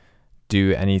didn't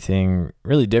do anything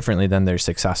really differently than their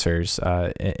successors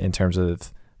in terms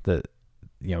of the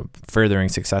furthering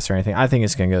success or anything. I think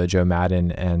it's going to go to Joe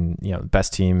Madden and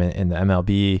best team in the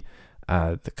MLB,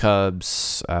 the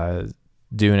Cubs.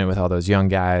 Doing it with all those young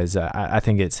guys, I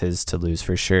think it's his to lose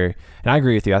for sure. And I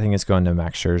agree with you. I think it's going to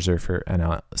Max Scherzer for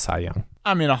NL Cy Young.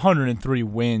 I mean, 103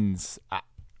 wins.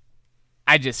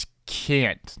 I just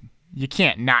can't. You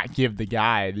can't not give the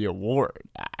guy the award.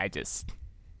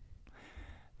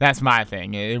 That's my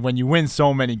thing. When you win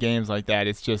so many games like that,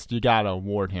 it's just you got to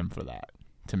award him for that,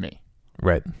 to me.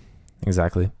 Right.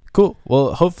 Exactly. Cool.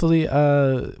 Well, hopefully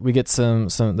we get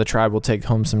the Tribe will take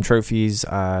home some trophies.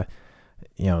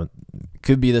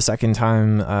 Could be the second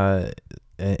time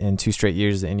in 2 straight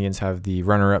years the Indians have the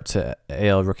runner-up to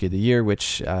AL Rookie of the Year,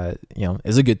 which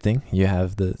is a good thing. You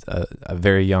have a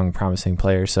very young, promising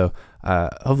player, so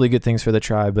hopefully good things for the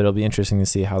Tribe. But it'll be interesting to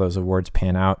see how those awards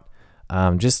pan out.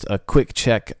 Just a quick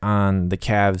check on the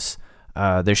Cavs.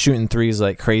 They're shooting threes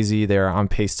like crazy. They're on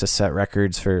pace to set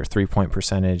records for 3-point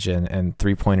percentage and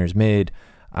 3-pointers made.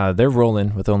 They're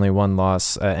rolling with only 1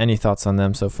 loss. Any thoughts on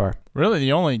them so far? Really,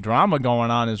 the only drama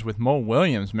going on is with Mo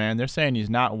Williams, man. They're saying he's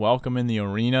not welcome in the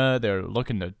arena. They're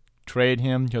looking to trade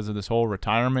him because of this whole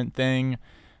retirement thing.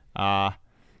 That's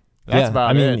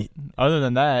about it. Other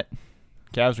than that,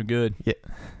 Cavs are good.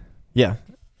 Yeah.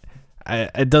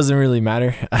 It doesn't really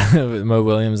matter with Mo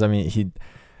Williams. I mean,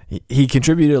 he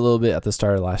contributed a little bit at the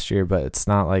start of last year, but it's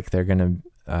not like they're going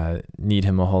to need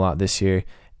him a whole lot this year.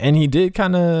 And he did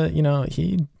kind of,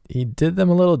 he did them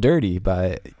a little dirty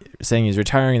by saying he's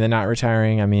retiring and then not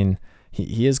retiring. I mean,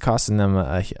 he is costing them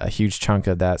a huge chunk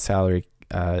of that salary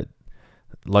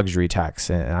luxury tax,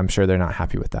 and I'm sure they're not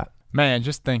happy with that. Man,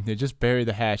 just think they just buried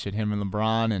the hatchet, him and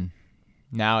LeBron, and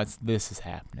now this is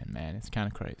happening, man. It's kind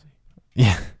of crazy.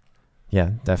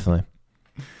 Yeah, definitely.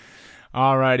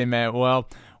 All righty, man. Well,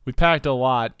 we packed a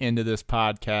lot into this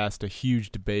podcast, a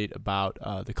huge debate about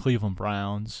the Cleveland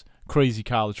Browns, crazy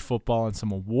college football, and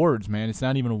some awards, man. It's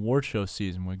not even award show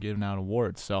season. We're giving out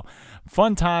awards. So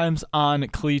fun times on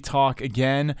Cle Talk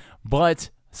again. But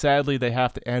Sadly, they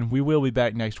have to end. We will be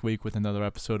back next week with another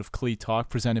episode of Clee Talk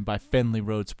presented by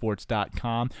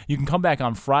FenleyRoadSports.com. You can come back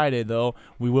on Friday, though.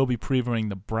 We will be previewing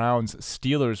the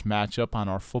Browns-Steelers matchup on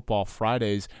our Football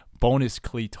Fridays bonus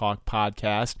Clee Talk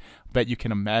podcast. Bet you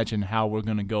can imagine how we're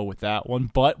going to go with that one,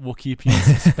 but we'll keep you in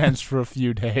suspense for a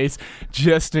few days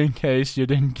just in case you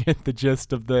didn't get the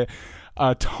gist of the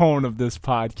tone of this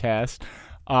podcast.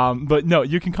 But no,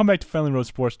 you can come back to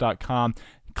FenleyRoadSports.com.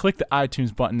 Click the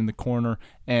iTunes button in the corner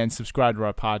and subscribe to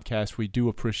our podcast. We do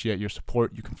appreciate your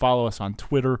support. You can follow us on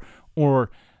Twitter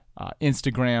or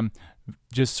Instagram.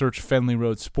 Just search Fenley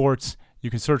Road Sports. You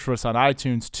can search for us on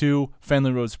iTunes too,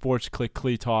 Fenley Road Sports. Click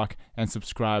Clee Talk and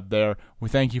subscribe there. We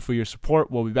thank you for your support.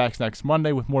 We'll be back next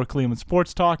Monday with more Cleveland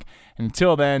sports talk. And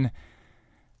until then,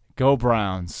 go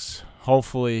Browns.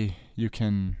 Hopefully you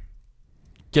can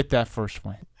get that first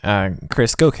win.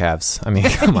 Chris, go Cavs. I mean,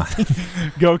 come on.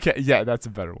 Go Cavs. Yeah, that's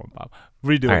a better one, Bob.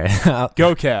 Redo it. All right.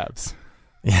 Go Cavs.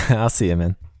 Yeah, I'll see you,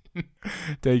 man.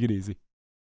 Take it easy.